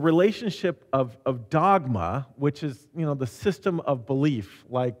the relationship of dogma, which is, the system of belief,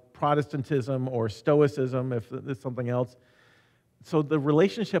 like Protestantism or Stoicism, if it's something else. So the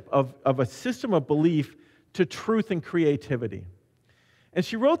relationship of a system of belief to truth and creativity. And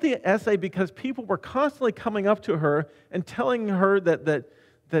she wrote the essay because people were constantly coming up to her and telling her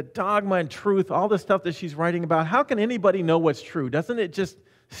that dogma and truth, all the stuff that she's writing about, how can anybody know what's true? Doesn't it just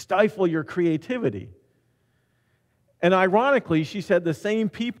stifle your creativity? And ironically, she said the same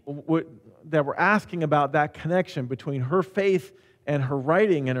people that were asking about that connection between her faith and her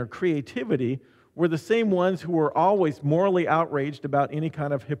writing and her creativity were the same ones who were always morally outraged about any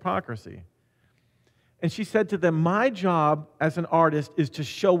kind of hypocrisy. And she said to them, my job as an artist is to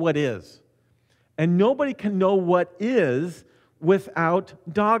show what is. And nobody can know what is without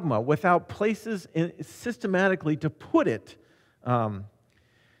dogma, without places systematically to put it.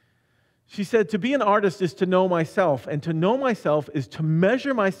 She said, to be an artist is to know myself, and to know myself is to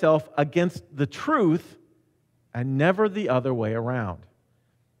measure myself against the truth and never the other way around.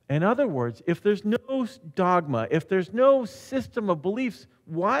 In other words, if there's no dogma, if there's no system of beliefs,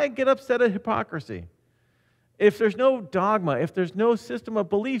 why get upset at hypocrisy? If there's no dogma, if there's no system of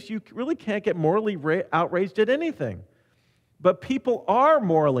beliefs, you really can't get morally outraged at anything. But people are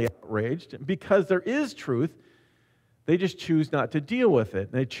morally outraged because there is truth. They just choose not to deal with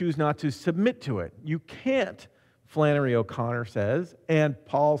it. They choose not to submit to it. You can't, Flannery O'Connor says, and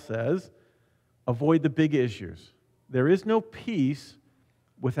Paul says, avoid the big issues. There is no peace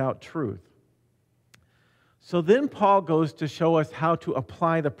without truth. So then Paul goes to show us how to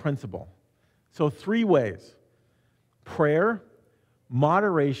apply the principle. So 3 ways: prayer,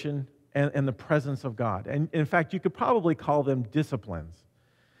 moderation, and the presence of God. And in fact, you could probably call them disciplines.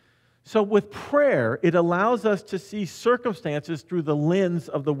 So with prayer, it allows us to see circumstances through the lens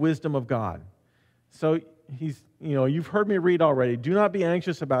of the wisdom of God. So you've heard me read already, do not be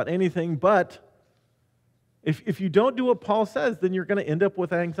anxious about anything, but if you don't do what Paul says, then you're going to end up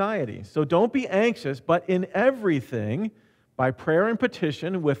with anxiety. So don't be anxious, but in everything, by prayer and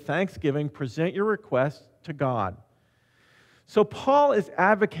petition, with thanksgiving, present your requests to God. So Paul is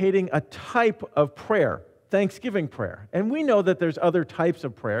advocating a type of prayer, thanksgiving prayer. And we know that there's other types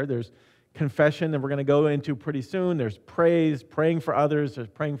of prayer. There's confession that we're going to go into pretty soon. There's praise, praying for others. There's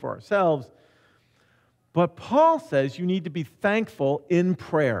praying for ourselves. But Paul says you need to be thankful in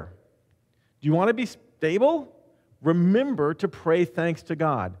prayer. Do you want to be stable? Remember to pray thanks to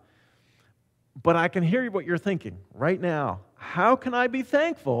God. But I can hear what you're thinking right now. How can I be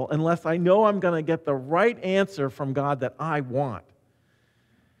thankful unless I know I'm going to get the right answer from God that I want?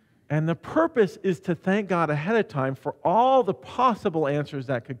 And the purpose is to thank God ahead of time for all the possible answers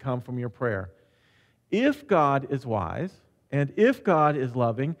that could come from your prayer. If God is wise and if God is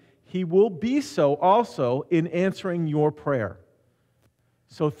loving, He will be so also in answering your prayer.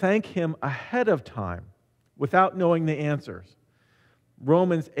 So thank Him ahead of time without knowing the answers.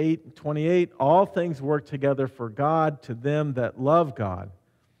 Romans 8:28, all things work together for God to them that love God.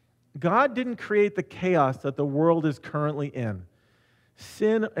 God didn't create the chaos that the world is currently in.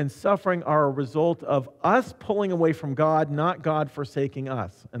 Sin and suffering are a result of us pulling away from God, not God forsaking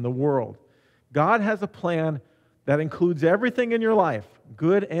us and the world. God has a plan that includes everything in your life,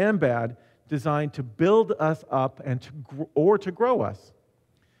 good and bad, designed to build us up and to grow us.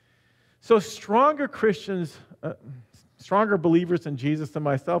 So stronger Christians, stronger believers in Jesus than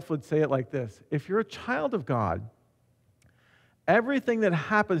myself would say it like this: if you're a child of God, everything that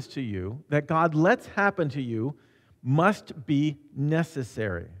happens to you, that God lets happen to you, must be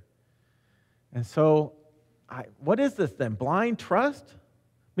necessary. And so, what is this then? Blind trust? I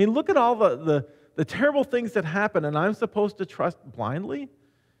mean, look at all the terrible things that happen, and I'm supposed to trust blindly?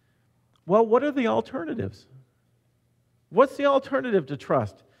 Well, what are the alternatives? What's the alternative to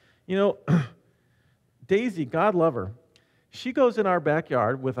trust? Daisy, God love her, she goes in our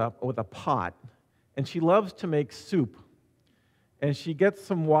backyard with a pot, and she loves to make soup. And she gets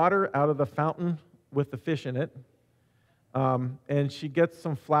some water out of the fountain with the fish in it, And she gets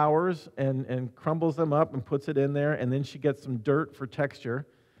some flowers and crumbles them up and puts it in there, and then she gets some dirt for texture,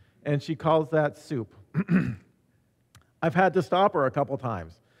 and she calls that soup. I've had to stop her a couple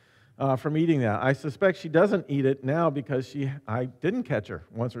times from eating that. I suspect she doesn't eat it now because I didn't catch her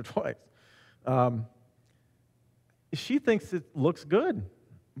once or twice. She thinks it looks good,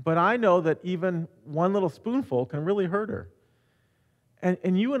 but I know that even one little spoonful can really hurt her.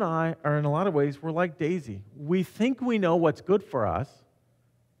 And you and I are, in a lot of ways, we're like Daisy. We think we know what's good for us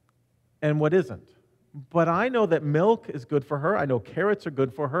and what isn't. But I know that milk is good for her. I know carrots are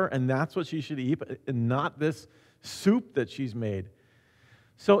good for her, and that's what she should eat, and not this soup that she's made.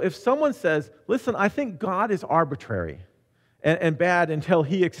 So if someone says, listen, I think God is arbitrary and bad until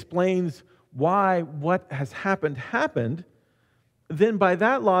he explains why what has happened, then by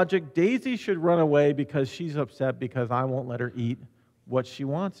that logic, Daisy should run away because she's upset because I won't let her eat what she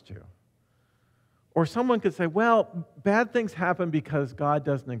wants to. Or someone could say, well, bad things happen because God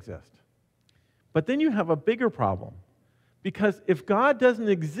doesn't exist. But then you have a bigger problem, because if God doesn't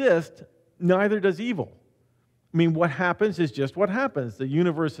exist, neither does evil. I mean, what happens is just what happens. The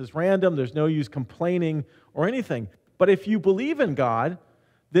universe is random. There's no use complaining or anything. But if you believe in God,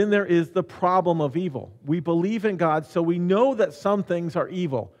 then there is the problem of evil. We believe in God, so we know that some things are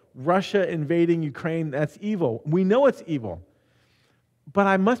evil. Russia invading Ukraine, that's evil. We know it's evil. But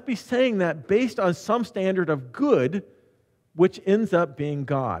I must be saying that based on some standard of good, which ends up being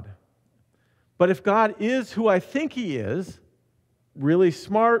God. But if God is who I think he is, really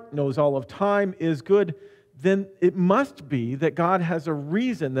smart, knows all of time, is good, then it must be that God has a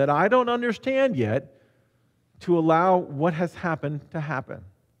reason that I don't understand yet to allow what has happened to happen.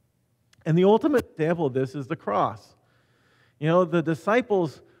 And the ultimate example of this is the cross. You know, the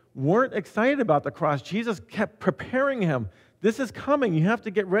disciples weren't excited about the cross. Jesus kept preparing him. This is coming. You have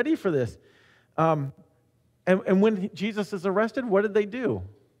to get ready for this. And when Jesus is arrested, what did they do?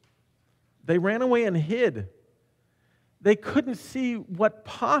 They ran away and hid. They couldn't see what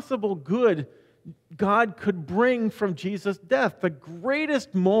possible good God could bring from Jesus' death, the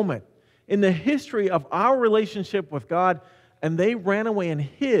greatest moment in the history of our relationship with God, and they ran away and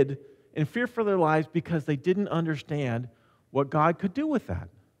hid in fear for their lives because they didn't understand what God could do with that.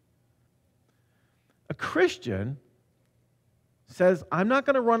 A Christian says, I'm not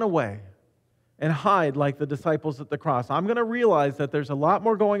going to run away and hide like the disciples at the cross. I'm going to realize that there's a lot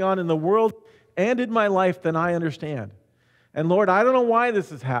more going on in the world and in my life than I understand. And Lord, I don't know why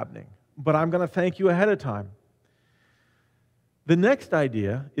this is happening, but I'm going to thank you ahead of time. The next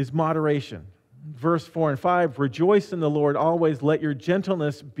idea is moderation. Verse 4 and 5, rejoice in the Lord always, let your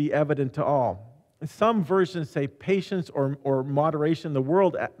gentleness be evident to all. Some versions say patience or moderation. The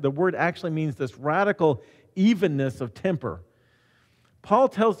word actually means this radical evenness of temper. Paul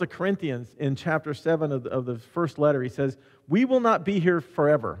tells the Corinthians in chapter 7 of the first letter, he says, we will not be here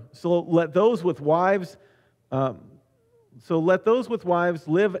forever. So let those with wives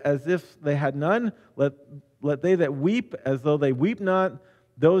live as if they had none. Let they that weep as though they weep not.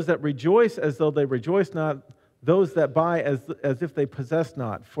 Those that rejoice as though they rejoice not. Those that buy as if they possess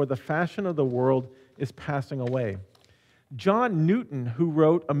not. For the fashion of the world is passing away. John Newton, who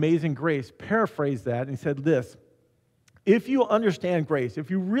wrote Amazing Grace, paraphrased that and said this: if you understand grace, if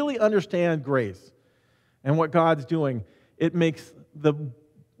you really understand grace and what God's doing, it makes the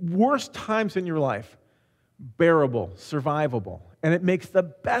worst times in your life bearable, survivable, and it makes the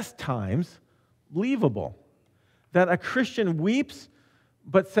best times leavable. That a Christian weeps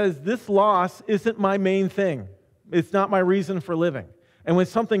but says, this loss isn't my main thing. It's not my reason for living. And when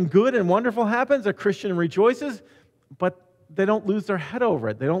something good and wonderful happens, a Christian rejoices, but they don't lose their head over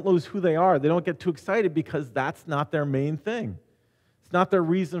it. They don't lose who they are. They don't get too excited because that's not their main thing. It's not their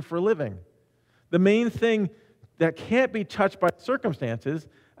reason for living. The main thing that can't be touched by circumstances,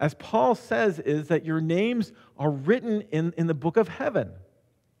 as Paul says, is that your names are written in the book of heaven.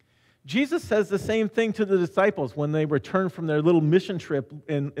 Jesus says the same thing to the disciples when they return from their little mission trip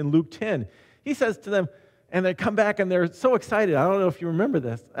in Luke 10. He says to them, and they come back and they're so excited. I don't know if you remember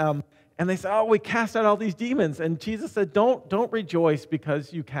this. And they say, oh, we cast out all these demons. And Jesus said, don't rejoice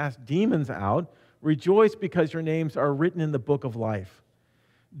because you cast demons out. Rejoice because your names are written in the book of life.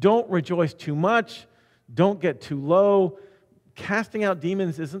 Don't rejoice too much. Don't get too low. Casting out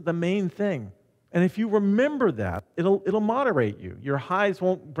demons isn't the main thing. And if you remember that, it'll moderate you. Your highs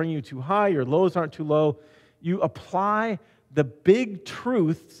won't bring you too high. Your lows aren't too low. You apply the big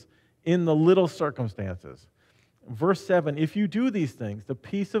truths in the little circumstances. Verse 7, if you do these things, the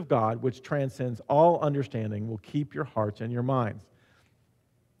peace of God, which transcends all understanding, will keep your hearts and your minds.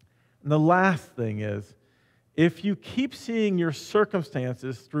 And the last thing is, if you keep seeing your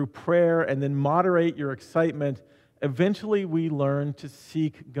circumstances through prayer and then moderate your excitement eventually we learn to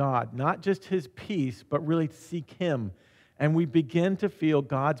seek God, not just His peace, but really seek Him. And we begin to feel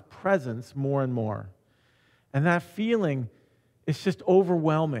God's presence more and more. And that feeling is just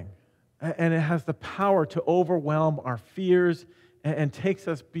overwhelming. And it has the power to overwhelm our fears and takes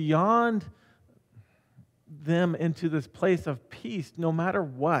us beyond them into this place of peace no matter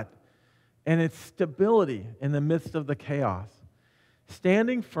what. And it's stability in the midst of the chaos.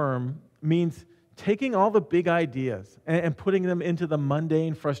 Standing firm means taking all the big ideas and putting them into the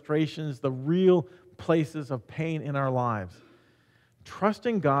mundane frustrations, the real places of pain in our lives.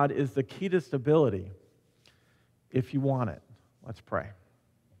 Trusting God is the key to stability if you want it. Let's pray.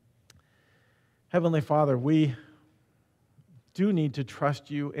 Heavenly Father, we do need to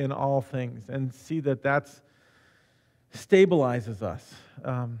trust you in all things and see that that's stabilizes us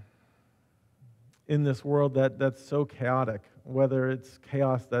in this world that's so chaotic, whether it's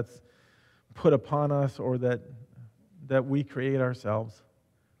chaos that's put upon us or that we create ourselves.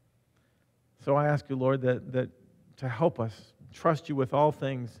 So I ask you, Lord, that to help us trust you with all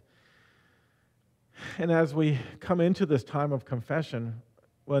things. And as we come into this time of confession,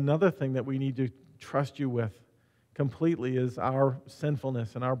 well, another thing that we need to trust you with completely is our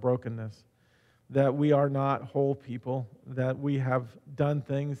sinfulness and our brokenness. That we are not whole people, that we have done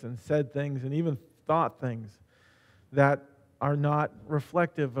things and said things and even thought things that are not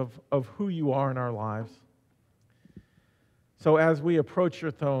reflective of who you are in our lives. So as we approach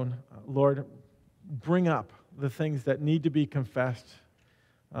your throne, Lord, bring up the things that need to be confessed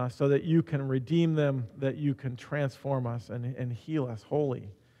so that you can redeem them, that you can transform us and heal us wholly.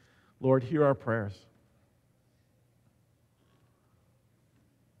 Lord, hear our prayers.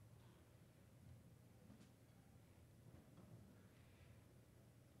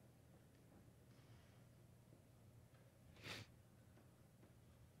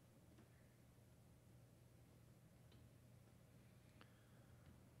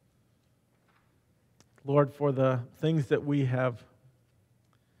 Lord, for the things that we have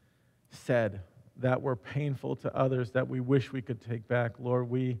said that were painful to others that we wish we could take back, Lord,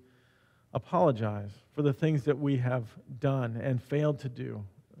 we apologize for the things that we have done and failed to do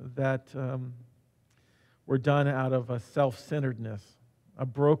that were done out of a self-centeredness, a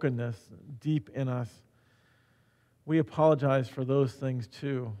brokenness deep in us. We apologize for those things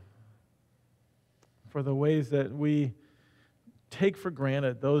too, for the ways that we take for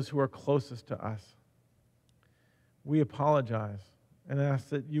granted those who are closest to us. We apologize and ask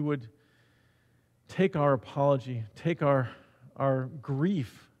that you would take our apology, take our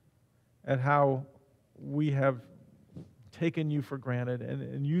grief at how we have taken you for granted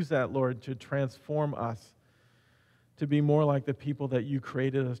and use that, Lord, to transform us to be more like the people that you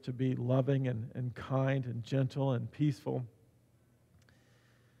created us to be, loving and kind and gentle and peaceful.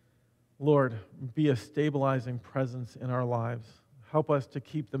 Lord, be a stabilizing presence in our lives. Help us to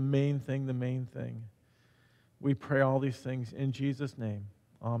keep the main thing the main thing. We pray all these things in Jesus' name.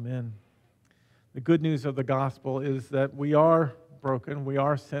 Amen. The good news of the gospel is that we are broken, we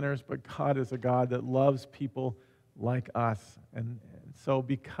are sinners, but God is a God that loves people like us. And so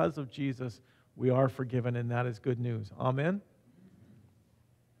because of Jesus, we are forgiven, and that is good news. Amen.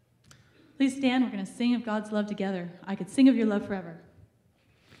 Please stand. We're going to sing of God's love together. I could sing of your love forever.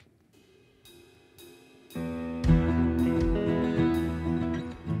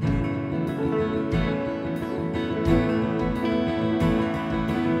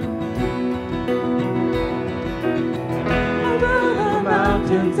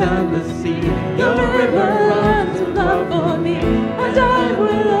 And the sea, your river runs of love for me, and I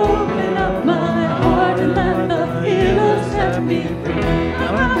will open up my heart and let the healer set me free.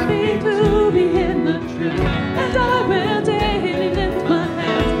 I'm happy to be in the truth, and I will daily lift my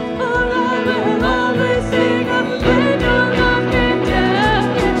hands, for I will always sing of when your love came down.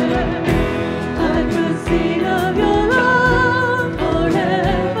 I will sing of your love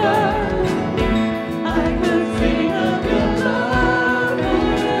forever. I will sing of your love.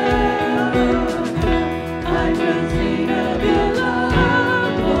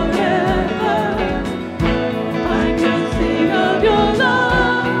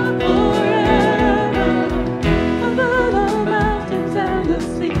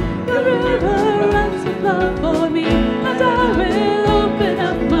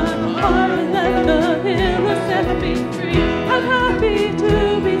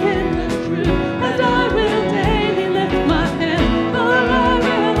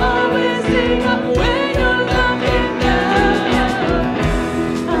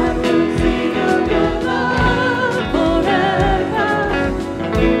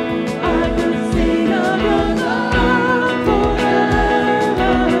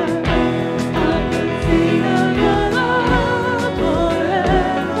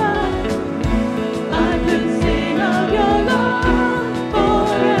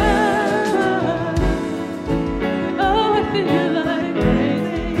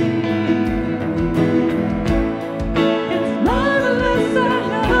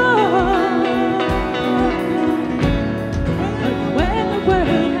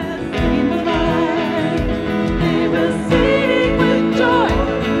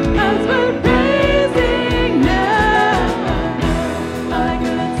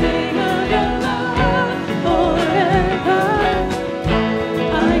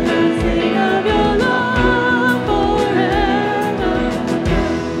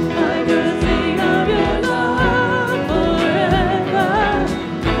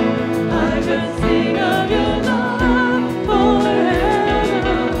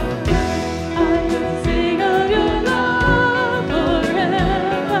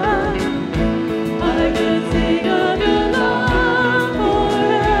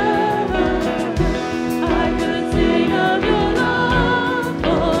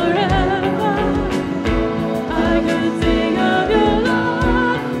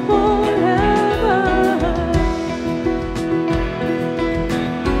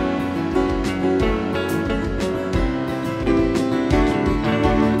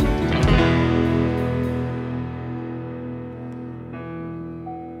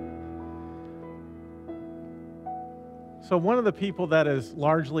 So one of the people that is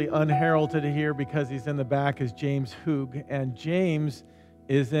largely unheralded here because he's in the back is James Hoog. And James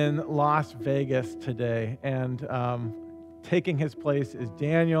is in Las Vegas today. And taking his place is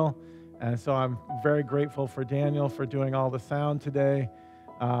Daniel. And so I'm very grateful for Daniel for doing all the sound today.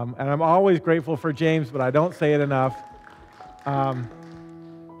 And I'm always grateful for James, but I don't say it enough.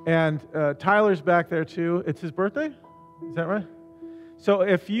 And Tyler's back there too. It's his birthday? Is that right? So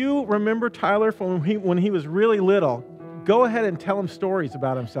if you remember Tyler from when he was really little, go ahead and tell him stories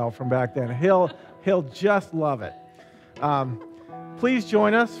about himself from back then. He'll just love it. Please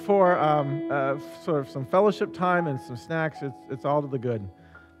join us for sort of some fellowship time and some snacks. It's all to the good.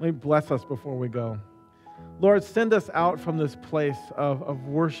 Let me bless us before we go. Lord, send us out from this place of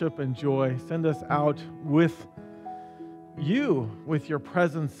worship and joy. Send us out with you, with your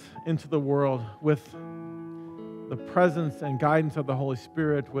presence into the world, with the presence and guidance of the Holy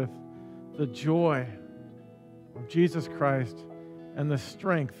Spirit, with the joy of Jesus Christ and the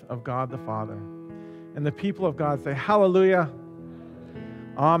strength of God the Father. And the people of God say, hallelujah,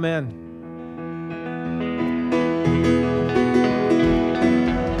 amen.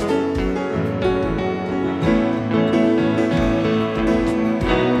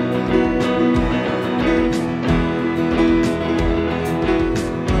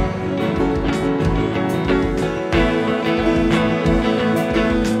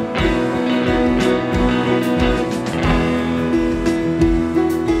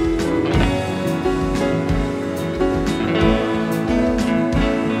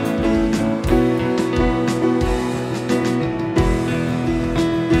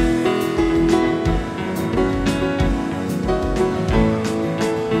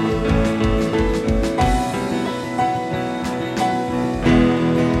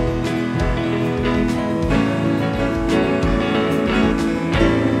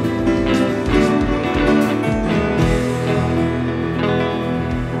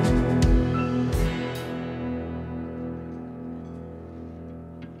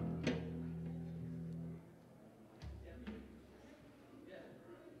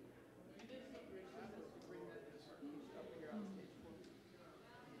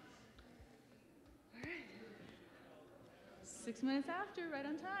 Minutes after, right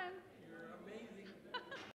on time.